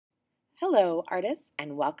Hello, artists,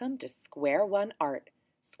 and welcome to Square One Art.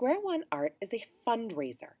 Square One Art is a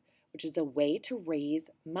fundraiser, which is a way to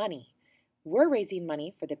raise money. We're raising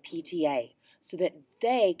money for the PTA so that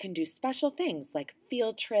they can do special things like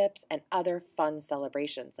field trips and other fun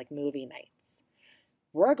celebrations like movie nights.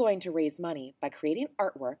 We're going to raise money by creating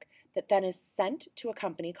artwork that then is sent to a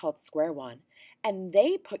company called Square One, and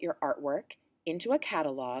they put your artwork into a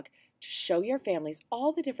catalog to show your families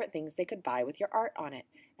all the different things they could buy with your art on it.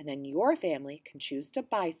 And then your family can choose to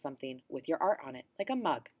buy something with your art on it, like a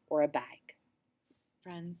mug or a bag.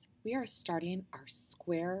 Friends, we are starting our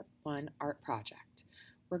Square One art project.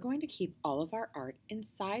 We're going to keep all of our art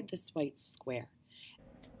inside this white square.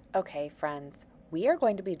 Okay, friends, we are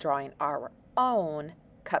going to be drawing our own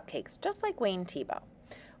cupcakes, just like Wayne Thiebaud.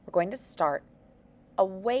 We're going to start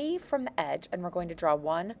away from the edge, and we're going to draw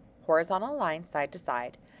one horizontal line side to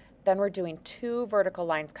side. Then we're doing two vertical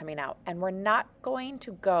lines coming out, and we're not going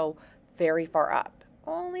to go very far up,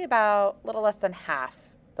 only about a little less than half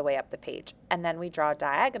the way up the page. And then we draw a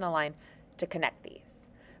diagonal line to connect these.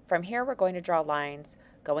 From here, we're going to draw lines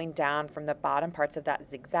going down from the bottom parts of that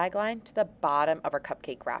zigzag line to the bottom of our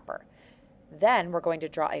cupcake wrapper. Then we're going to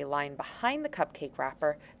draw a line behind the cupcake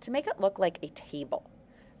wrapper to make it look like a table.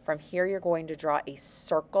 From here, you're going to draw a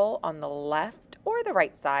circle on the left or the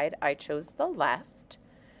right side. I chose the left.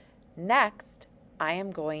 Next, I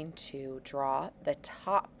am going to draw the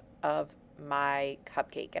top of my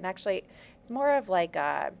cupcake. And actually, it's more of like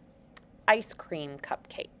a ice cream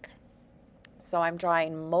cupcake. So I'm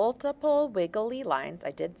drawing multiple wiggly lines.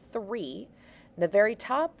 I did 3. The very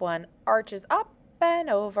top one arches up and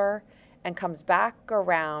over and comes back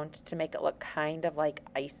around to make it look kind of like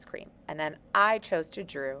ice cream. And then I chose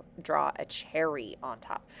to draw a cherry on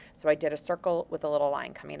top. So I did a circle with a little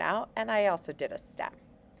line coming out, and I also did a stem.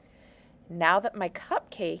 Now that my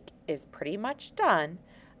cupcake is pretty much done,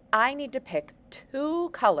 I need to pick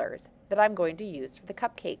 2 colors that I'm going to use for the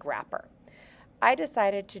cupcake wrapper. I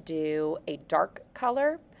decided to do a dark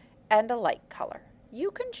color and a light color.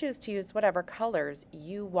 You can choose to use whatever colors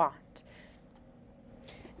you want.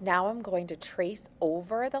 Now I'm going to trace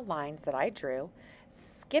over the lines that I drew,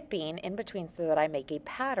 skipping in between so that I make a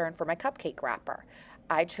pattern for my cupcake wrapper.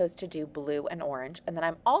 I chose to do blue and orange, and then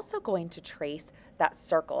I'm also going to trace that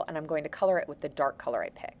circle, and I'm going to color it with the dark color I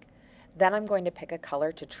pick. Then I'm going to pick a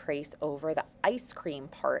color to trace over the ice cream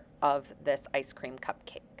part of this ice cream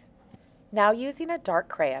cupcake. Now, using a dark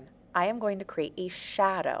crayon, I am going to create a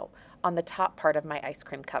shadow on the top part of my ice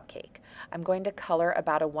cream cupcake. I'm going to color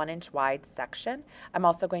about a 1-inch wide section. I'm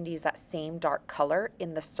also going to use that same dark color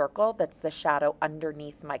in the circle that's the shadow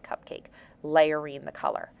underneath my cupcake, layering the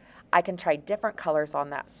color. I can try different colors on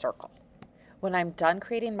that circle. When I'm done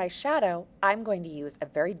creating my shadow, I'm going to use a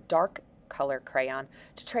very dark color crayon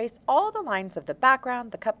to trace all the lines of the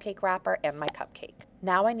background, the cupcake wrapper, and my cupcake.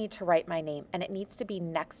 Now I need to write my name, and it needs to be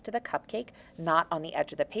next to the cupcake, not on the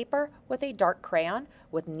edge of the paper, with a dark crayon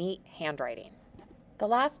with neat handwriting. The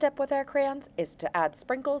last step with our crayons is to add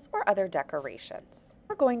sprinkles or other decorations.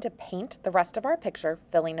 We're going to paint the rest of our picture,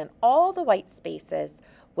 filling in all the white spaces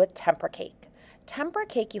with tempera cake. Tempera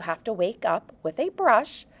cake you have to wake up with a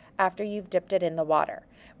brush after you've dipped it in the water.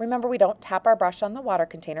 Remember, we don't tap our brush on the water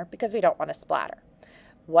container because we don't want to splatter.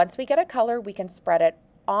 Once we get a color, we can spread it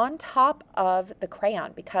on top of the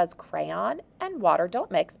crayon, because crayon and water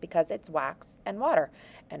don't mix because it's wax and water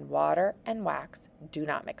and wax do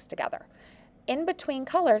not mix together. In between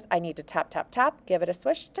colors, I need to tap, tap, tap, give it a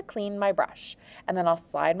swish to clean my brush. And then I'll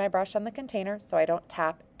slide my brush on the container so I don't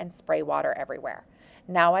tap and spray water everywhere.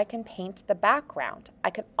 Now I can paint the background.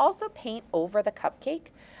 I can also paint over the cupcake.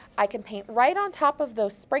 I can paint right on top of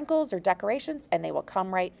those sprinkles or decorations, and they will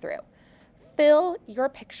come right through. Fill your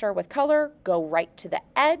picture with color, go right to the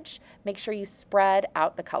edge. Make sure you spread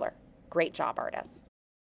out the color. Great job, artists.